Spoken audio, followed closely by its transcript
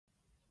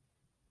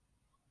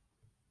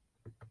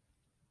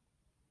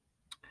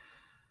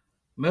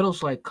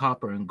Metals like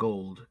copper and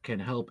gold can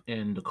help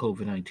end the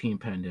COVID 19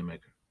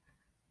 pandemic,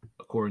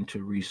 according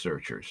to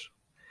researchers.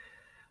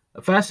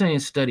 A fascinating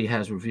study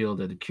has revealed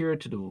that the cure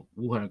to the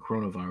Wuhan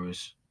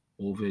coronavirus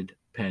COVID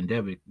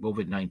pandemic,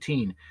 COVID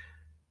 19,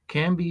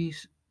 can be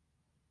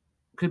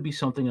could be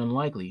something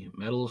unlikely.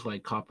 Metals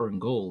like copper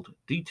and gold.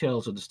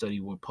 Details of the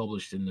study were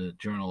published in the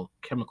journal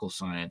Chemical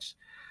Science.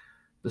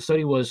 The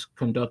study was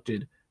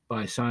conducted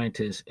by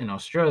scientists in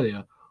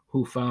Australia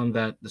who found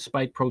that the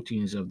spike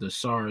proteins of the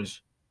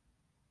SARS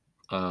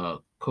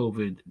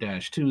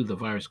COVID 2, the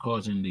virus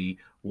causing the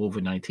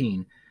COVID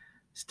 19,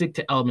 stick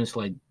to elements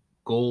like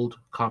gold,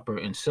 copper,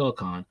 and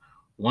silicon.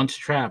 Once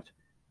trapped,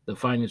 the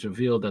findings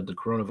revealed that the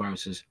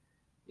coronavirus is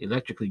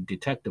electrically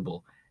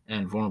detectable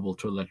and vulnerable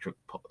to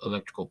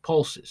electrical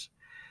pulses.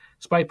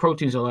 Spike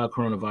proteins allow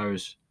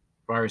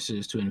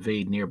viruses to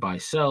invade nearby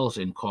cells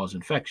and cause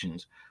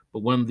infections,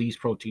 but when these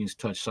proteins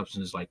touch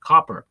substances like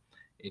copper,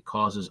 it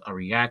causes a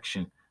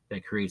reaction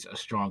that creates a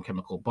strong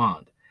chemical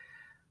bond.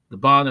 The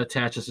bond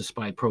attaches the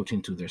spike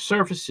protein to their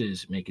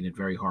surfaces, making it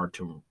very hard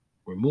to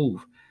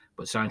remove.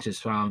 But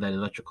scientists found that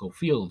electrical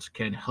fields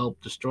can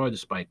help destroy the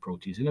spike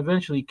proteins and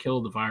eventually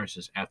kill the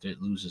viruses after it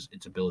loses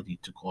its ability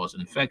to cause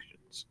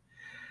infections.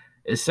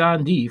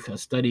 Isan Deef, a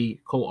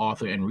study co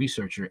author and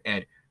researcher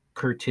at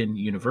Curtin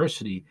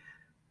University,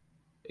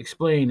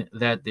 explained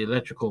that the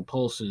electrical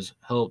pulses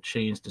help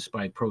change the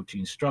spike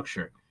protein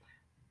structure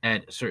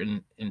at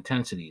certain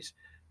intensities.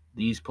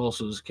 These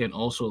pulses can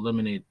also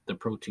eliminate the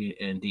protein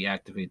and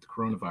deactivate the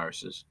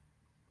coronaviruses.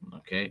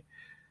 Okay.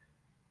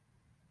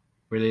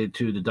 Related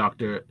to the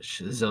Dr.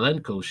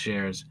 Zelenko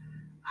shares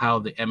how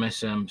the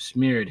MSM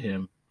smeared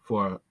him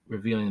for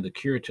revealing the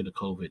cure to the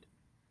COVID.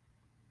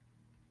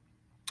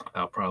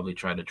 I'll probably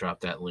try to drop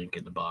that link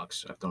in the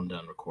box after I'm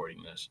done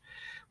recording this.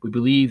 We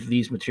believe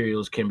these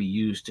materials can be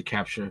used to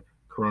capture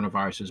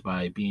coronaviruses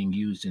by being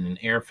used in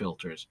air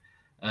filters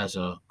as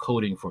a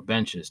coating for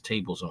benches,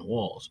 tables, and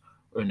walls,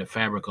 or in the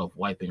fabric of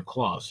wiping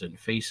cloths and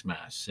face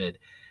masks, said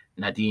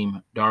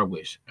Nadim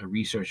Darwish, a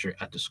researcher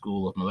at the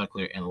School of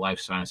Molecular and Life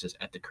Sciences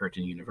at the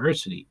Curtin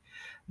University.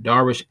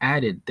 Darwish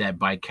added that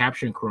by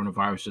capturing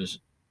coronaviruses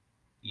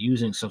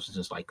using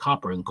substances like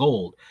copper and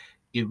gold,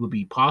 it would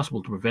be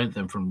possible to prevent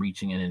them from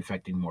reaching and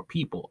infecting more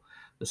people.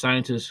 The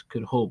scientists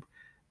could hope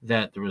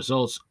that the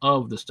results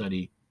of the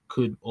study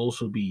could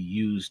also be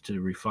used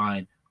to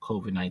refine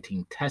COVID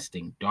 19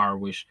 testing.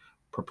 Darwish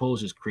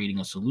proposes creating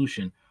a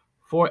solution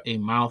for a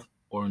mouth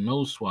or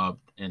nose swab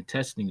and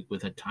testing it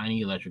with a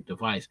tiny electric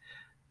device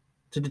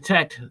to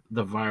detect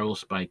the viral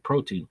spike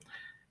protein.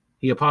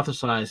 He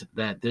hypothesized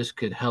that this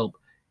could help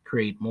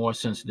create more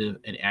sensitive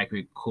and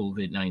accurate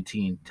COVID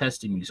 19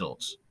 testing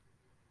results.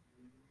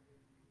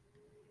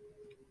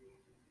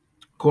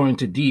 According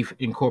to Deef,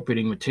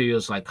 incorporating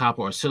materials like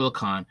copper or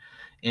silicon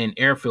in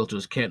air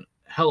filters can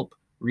help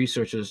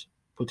researchers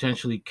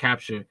potentially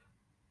capture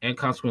and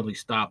consequently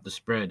stop the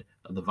spread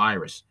of the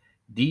virus.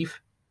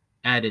 Deef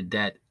added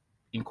that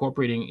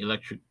incorporating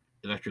electric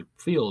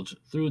fields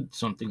through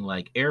something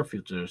like air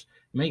filters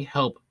may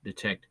help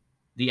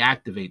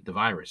deactivate the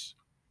virus.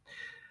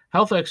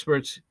 Health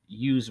experts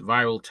use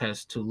viral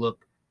tests to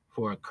look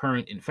for a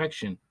current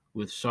infection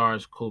with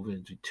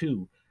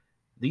SARS-CoV-2.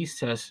 These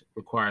tests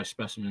require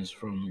specimens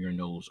from your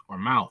nose or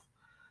mouth.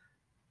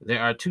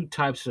 There are two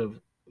types of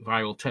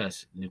viral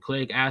tests: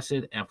 nucleic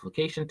acid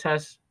amplification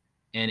tests,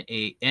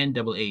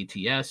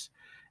 NAATS,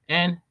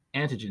 and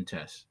antigen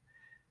tests.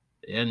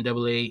 The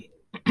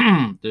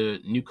the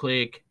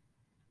nucleic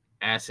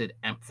acid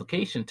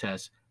amplification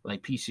tests,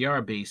 like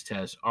PCR based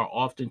tests, are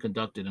often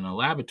conducted in a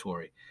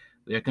laboratory.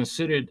 They are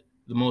considered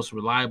the most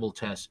reliable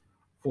tests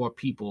for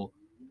people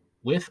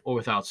with or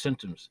without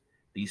symptoms.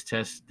 These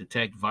tests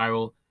detect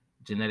viral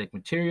genetic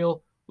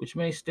material, which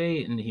may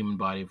stay in the human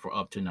body for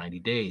up to 90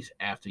 days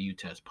after you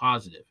test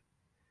positive.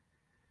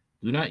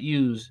 Do not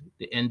use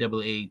the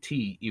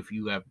NAAT if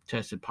you have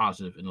tested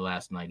positive in the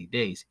last 90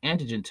 days.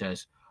 Antigen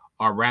tests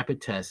are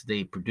rapid tests.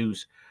 They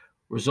produce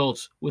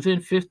results within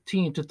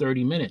 15 to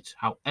 30 minutes.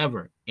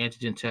 However,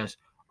 antigen tests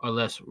are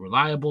less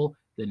reliable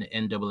than the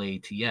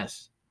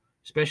NAATS,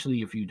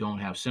 especially if you don't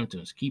have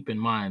symptoms. Keep in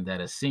mind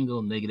that a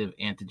single negative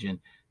antigen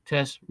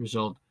test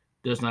result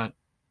does not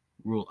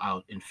rule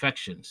out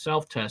infection.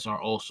 Self tests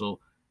are also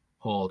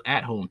called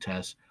at home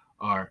tests,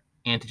 are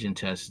antigen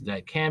tests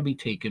that can be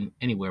taken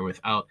anywhere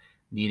without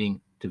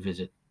needing to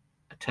visit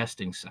a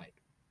testing site.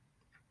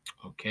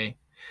 Okay.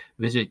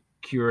 Visit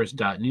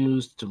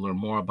cures.news to learn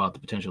more about the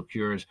potential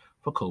cures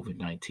for COVID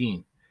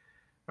 19.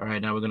 All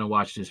right, now we're going to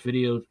watch this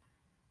video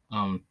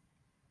um,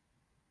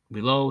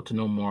 below to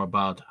know more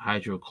about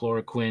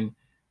hydrochloroquine,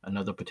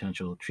 another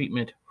potential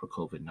treatment for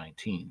COVID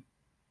 19.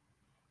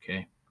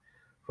 Okay.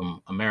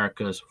 From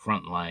America's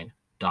Frontline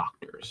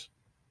Doctors.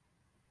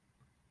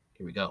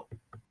 Here we go.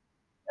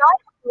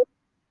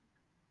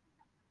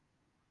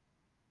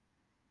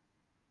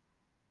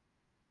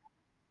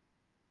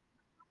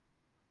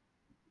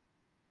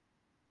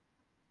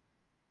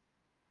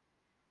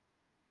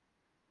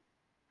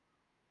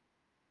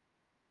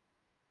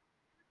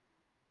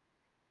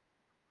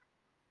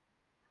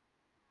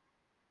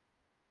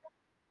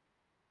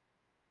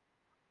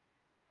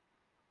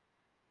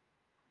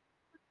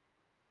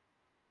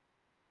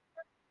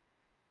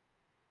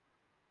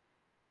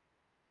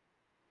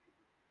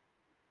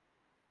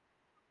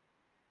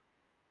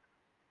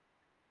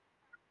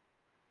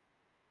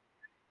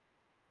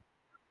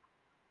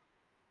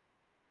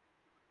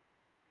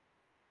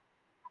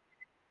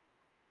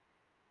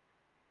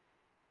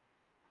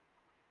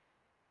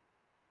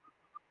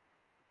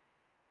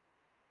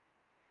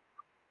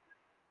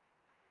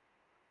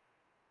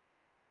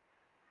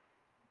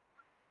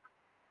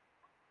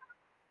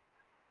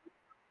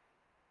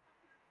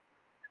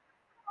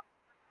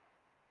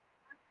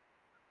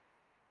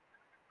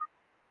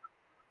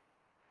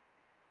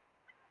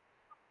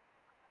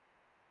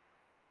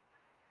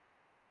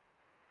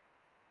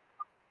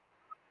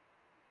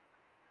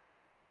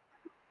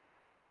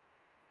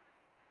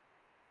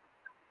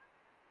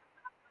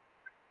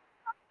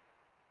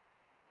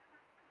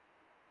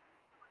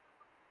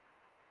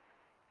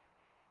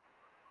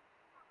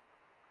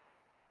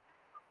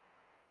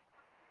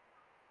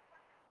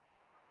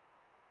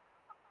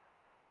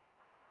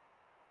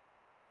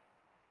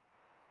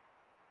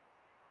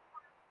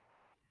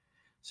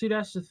 See,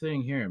 that's the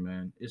thing here,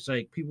 man. It's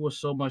like people are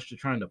so much to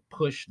trying to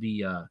push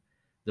the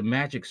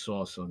magic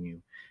sauce on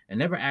you and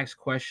never ask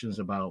questions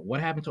about what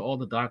happened to all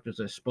the doctors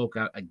that spoke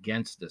out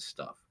against this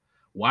stuff.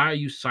 Why are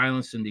you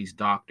silencing these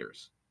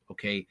doctors?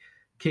 Okay,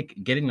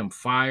 getting them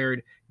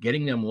fired,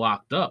 getting them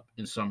locked up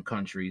in some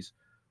countries.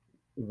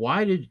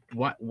 Why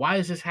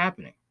is this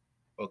happening?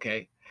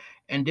 Okay,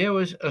 and there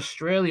was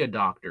Australia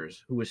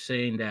doctors who was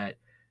saying that,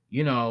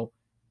 you know,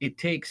 it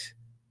takes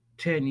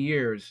 10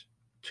 years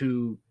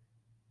to,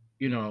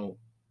 you know,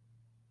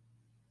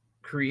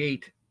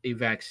 create a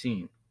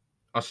vaccine.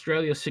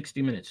 Australia 60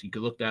 minutes. You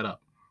could look that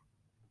up.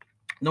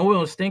 No one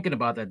was thinking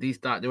about that.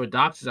 There were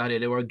doctors out there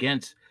that were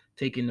against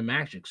taking the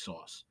magic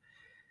sauce.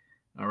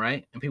 All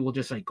right. And people were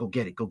just like, go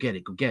get it, go get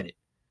it, go get it.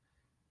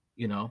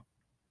 You know,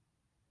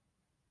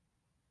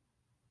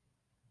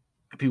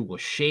 and people were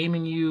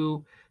shaming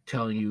you,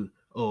 telling you,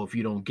 oh, if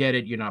you don't get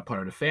it, you're not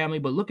part of the family.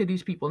 But look at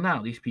these people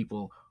now. These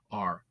people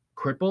are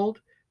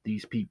crippled.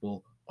 These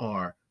people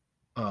are,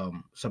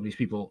 some of these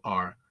people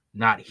are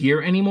not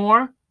here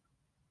anymore.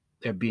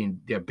 They're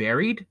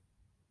buried.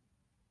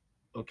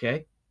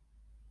 Okay.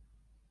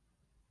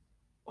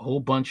 A whole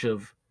bunch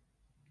of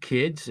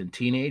kids and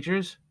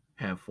teenagers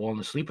have fallen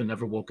asleep and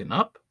never woken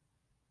up.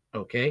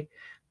 Okay.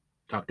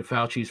 Dr.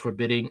 Fauci is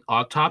forbidding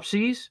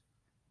autopsies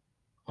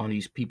on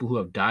these people who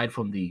have died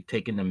from the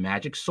taking the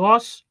magic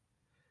sauce.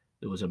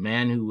 There was a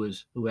man who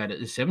had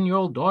a 7-year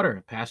old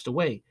daughter passed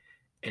away,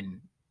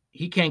 and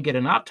he can't get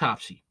an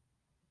autopsy.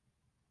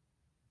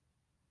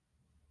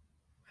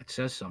 That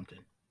says something.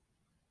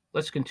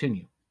 Let's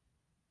continue.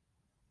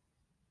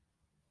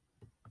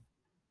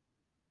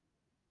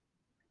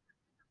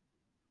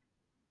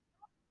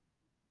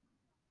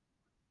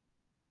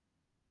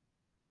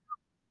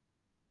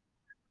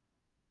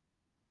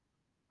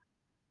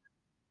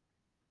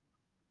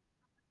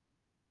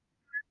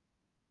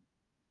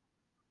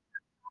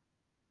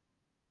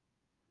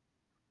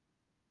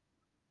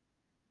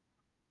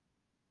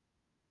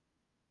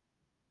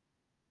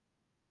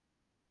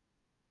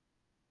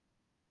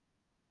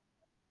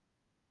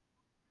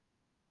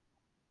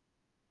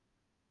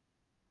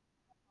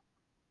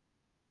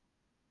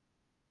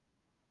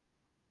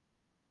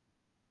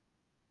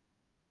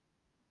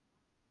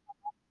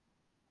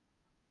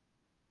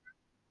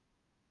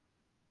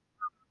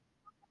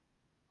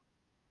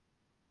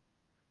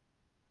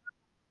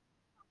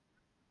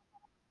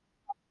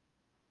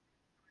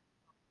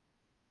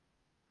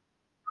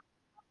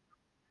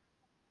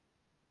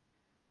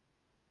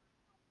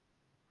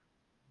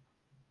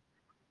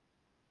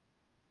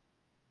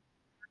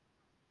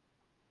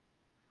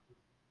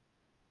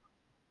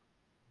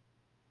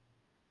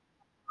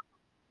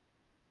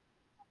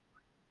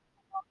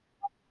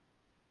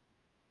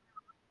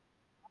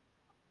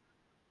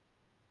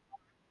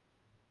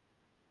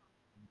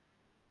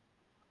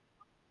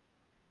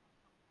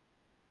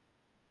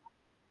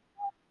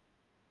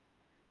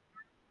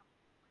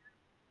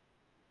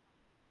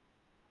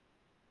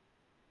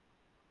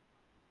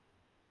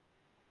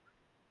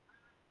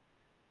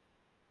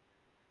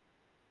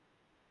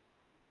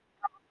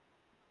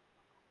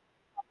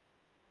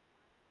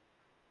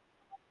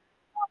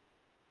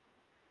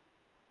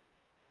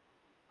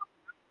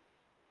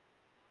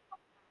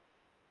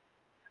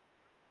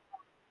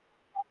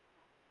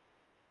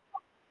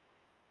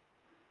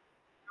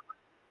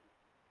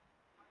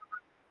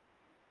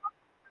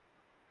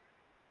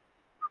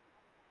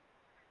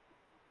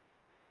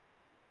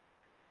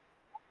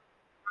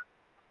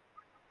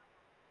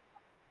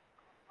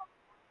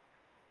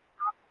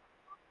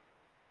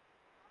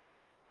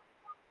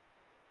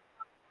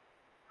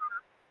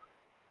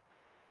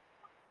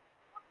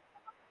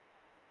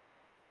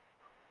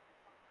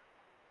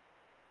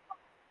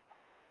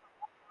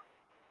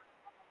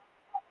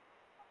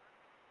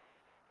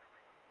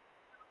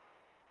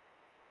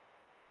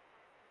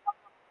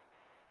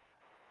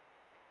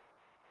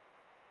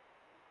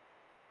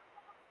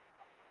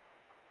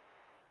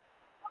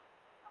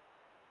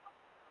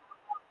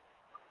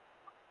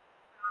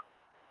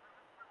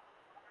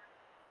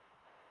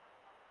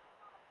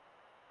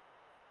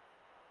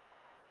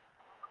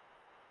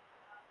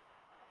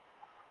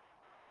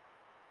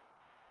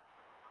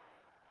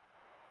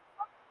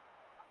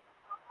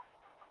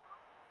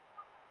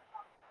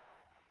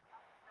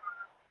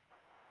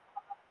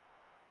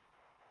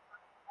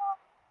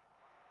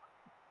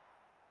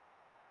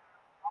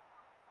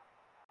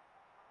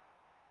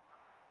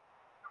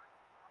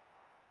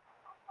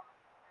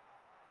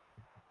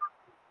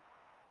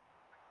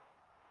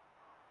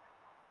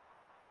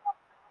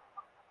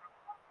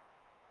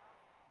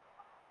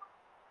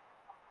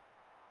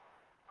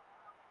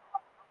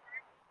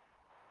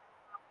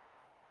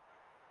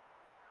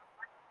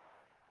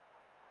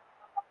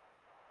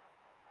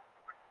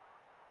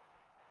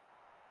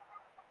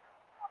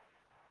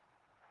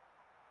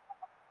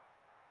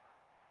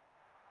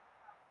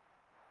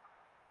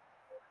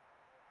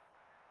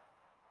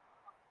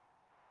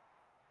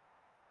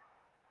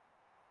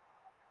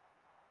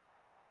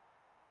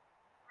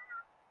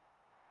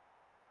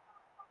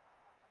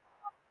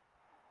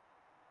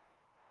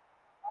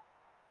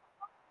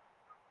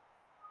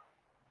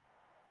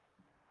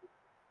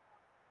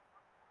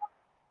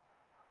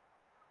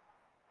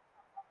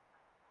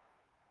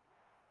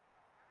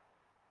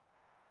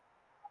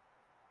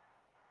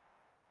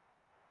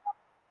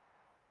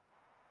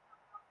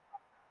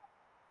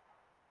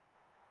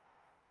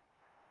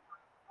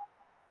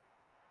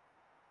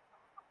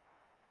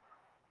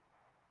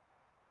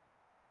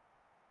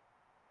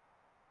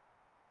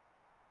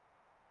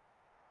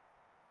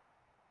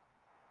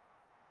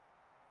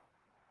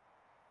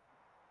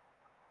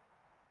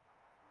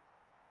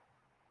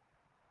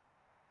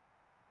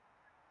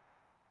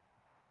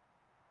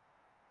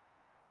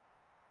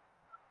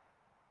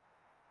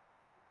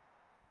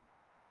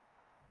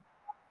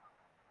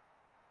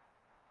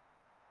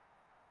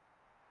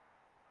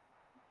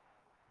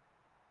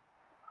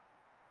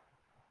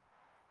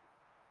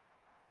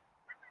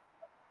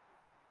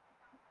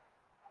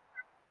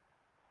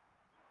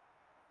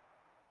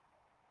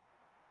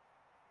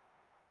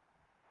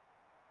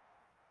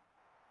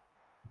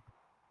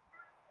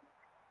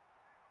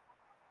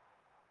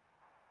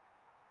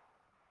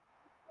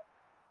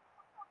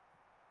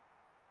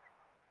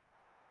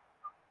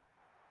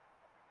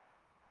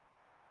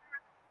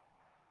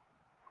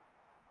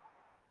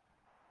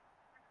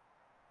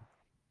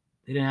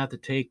 They didn't have to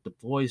take the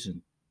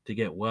poison to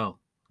get well.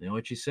 You know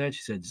what she said?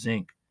 She said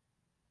zinc.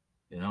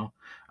 You know,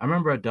 I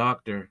remember a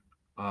doctor.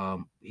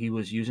 He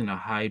was using a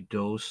high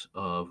dose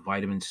of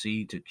vitamin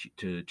C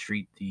to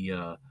treat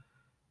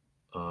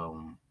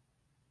um,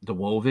 the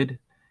COVID,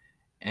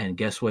 and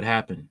guess what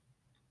happened?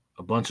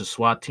 A bunch of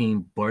SWAT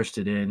team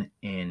bursted in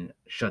and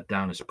shut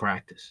down his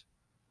practice,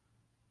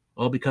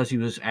 all because he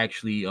was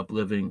actually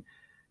upliving.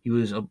 He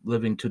was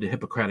upliving to the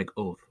Hippocratic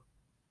Oath.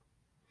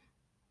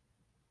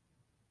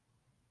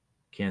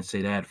 Can't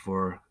say that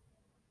for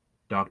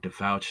Dr.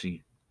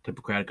 Fauci.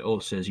 Hippocratic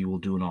Oath says you will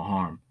do no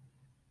harm.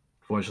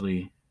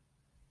 Fortunately,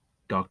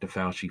 Dr.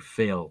 Fauci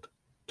failed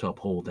to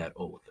uphold that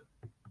oath.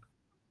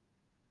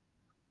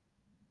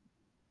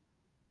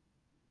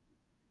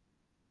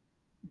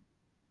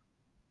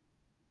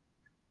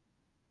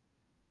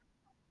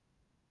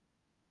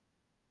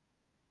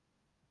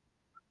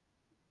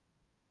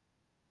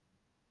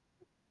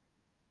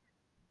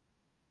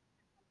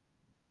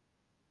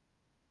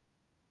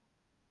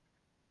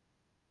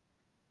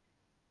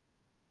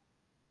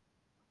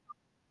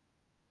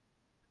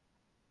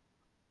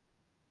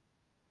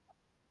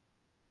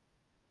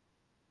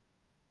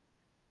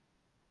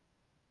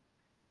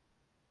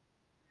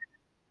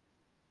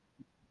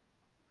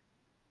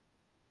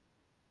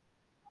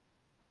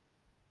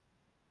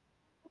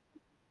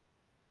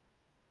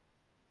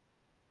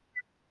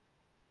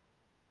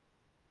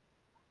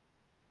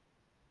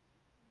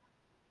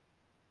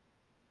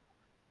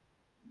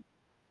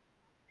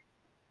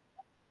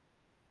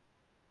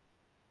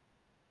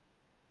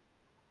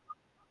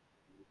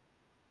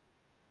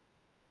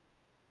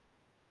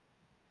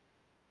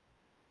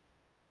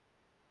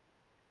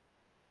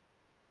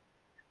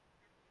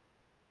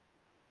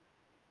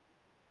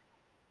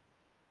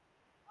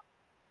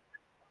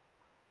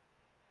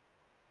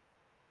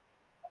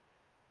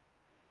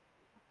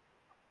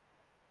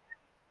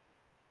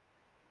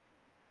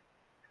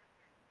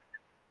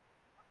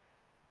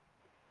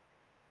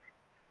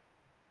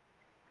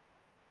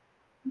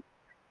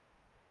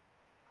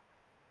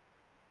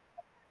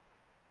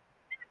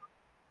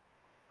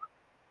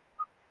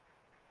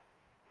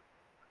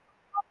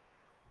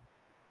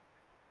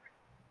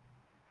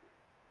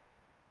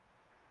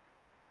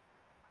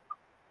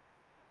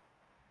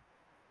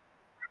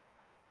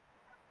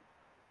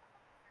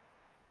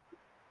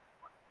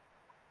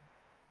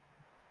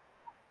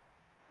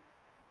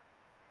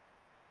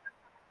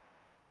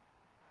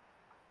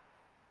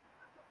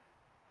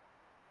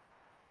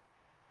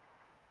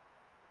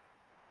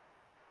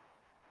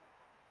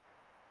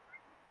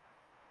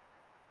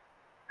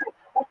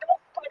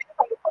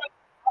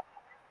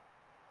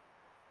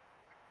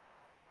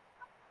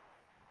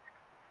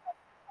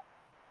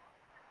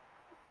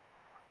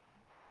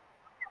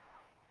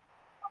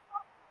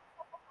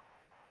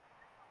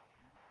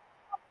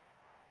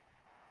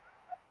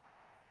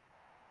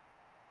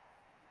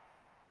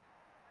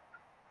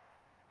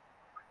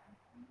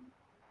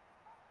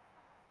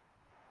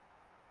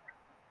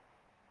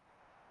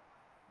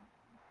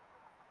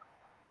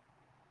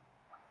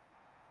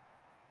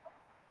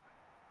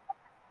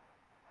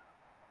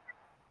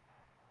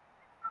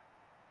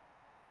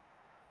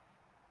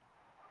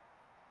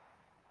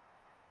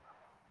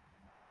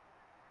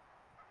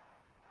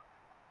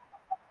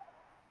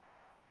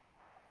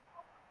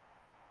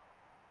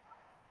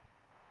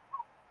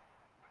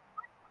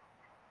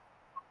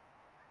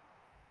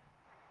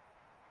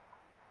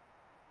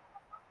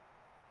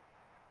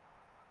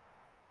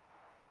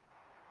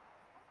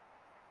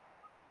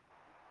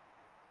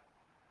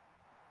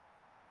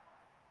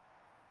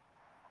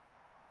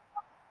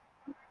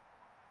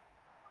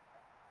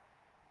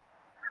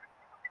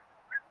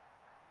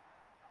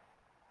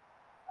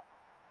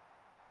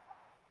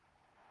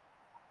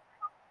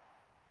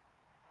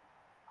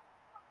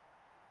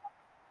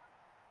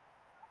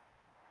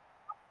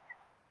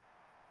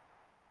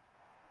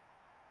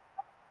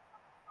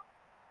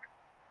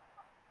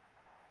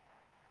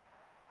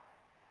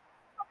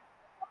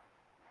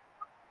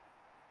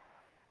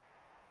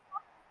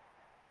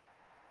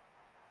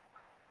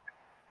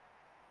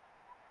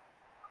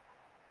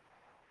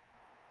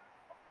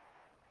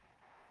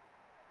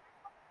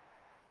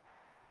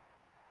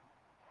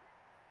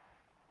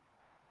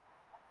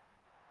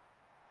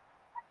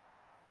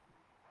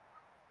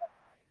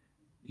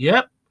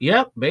 Yep,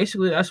 yep.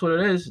 Basically, that's what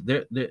it is.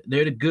 They're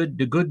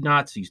the good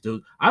Nazis,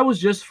 dude. I was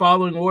just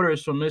following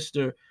orders from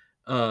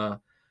uh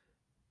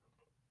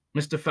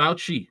Mister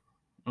Fauci.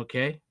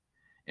 Okay,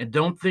 and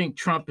don't think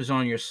Trump is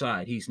on your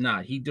side. He's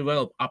not. He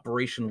developed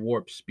Operation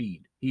Warp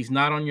Speed. He's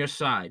not on your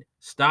side.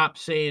 Stop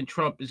saying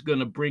Trump is going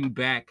to bring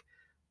back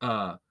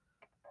uh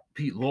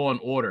law and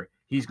order.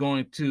 He's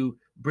going to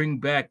bring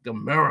back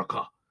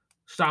America.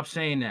 Stop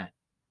saying that.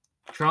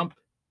 Trump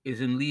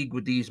is in league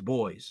with these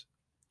boys.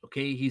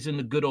 Okay, he's in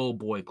the good old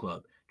boy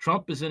club.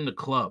 Trump is in the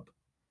club.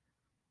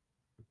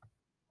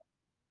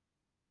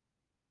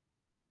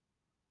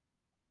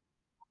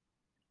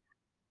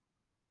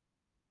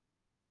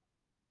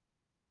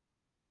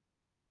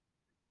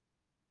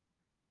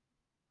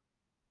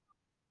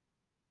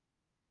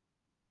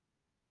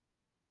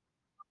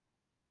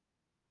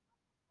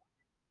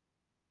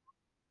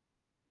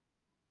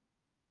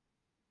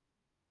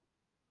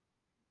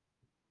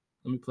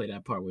 Let me play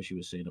that part where she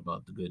was saying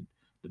about the good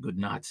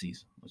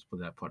Nazis. Let's play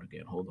that part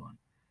again. Hold on.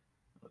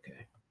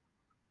 Okay.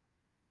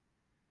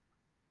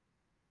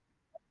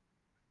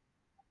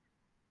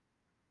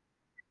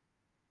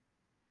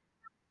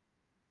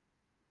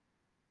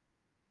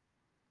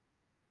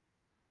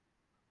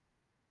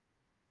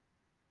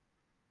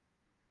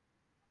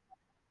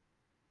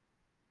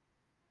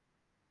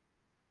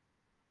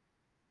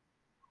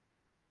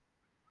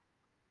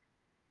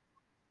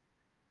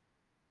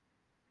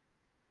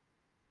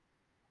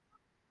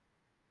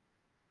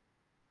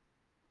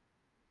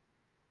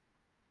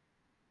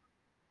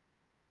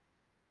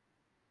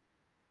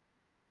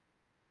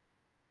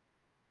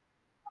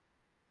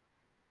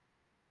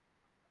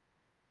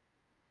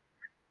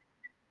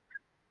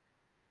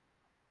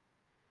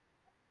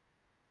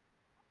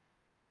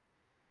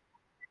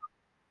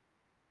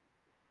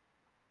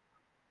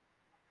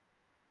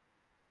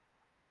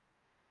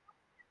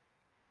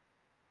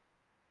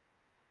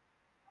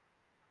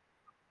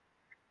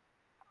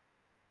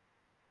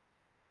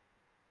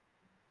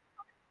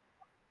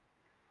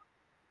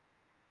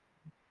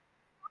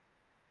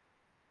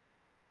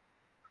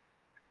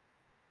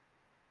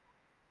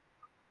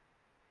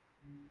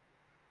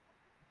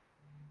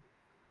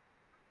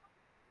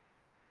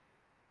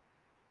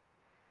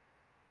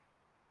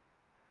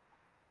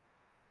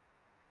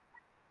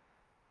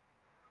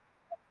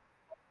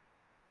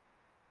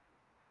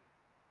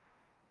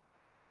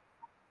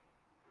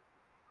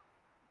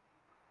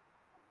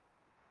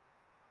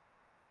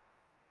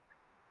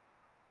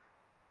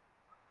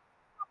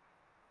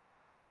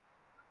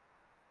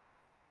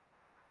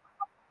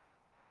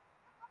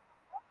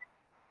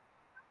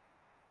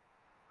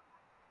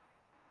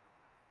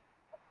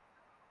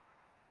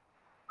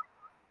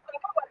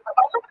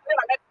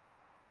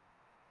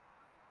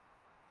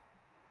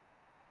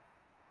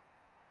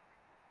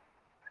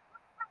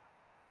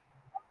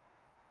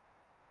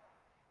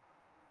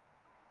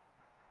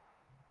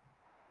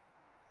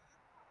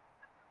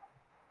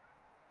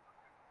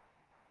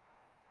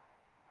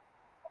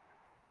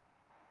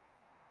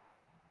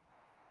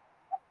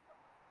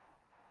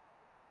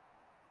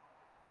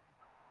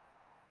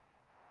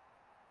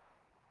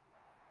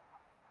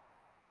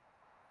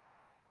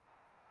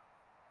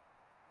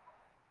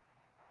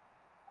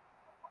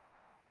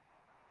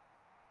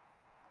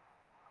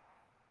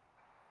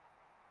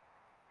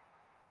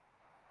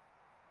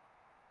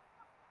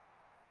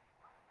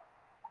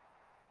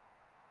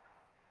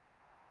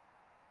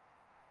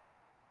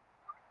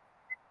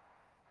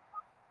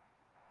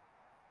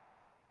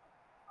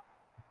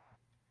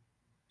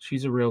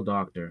 She's a real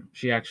doctor.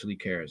 She actually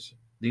cares.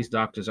 These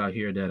doctors out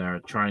here that are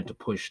trying to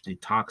push the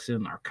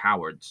toxin are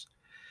cowards,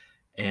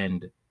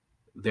 and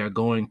they're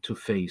going to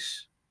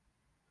face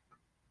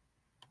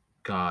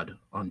God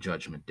on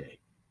Judgment Day.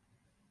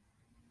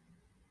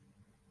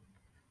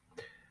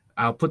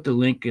 I'll put the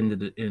link in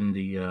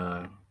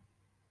the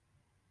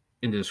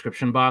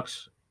description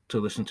box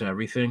to listen to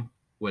everything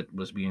what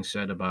was being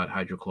said about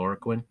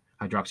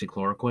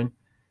hydroxychloroquine,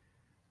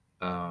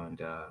 and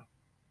that's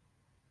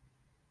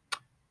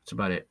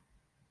about it.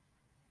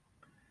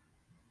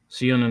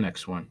 See you on the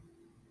next one.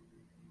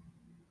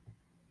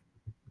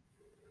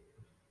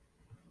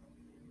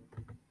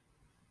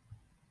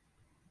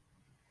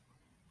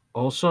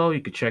 Also,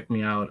 you could check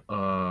me out,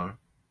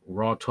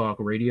 Raw Talk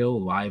Radio,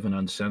 live and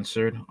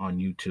uncensored on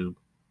YouTube.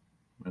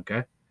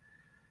 Okay.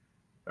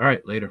 All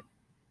right. Later.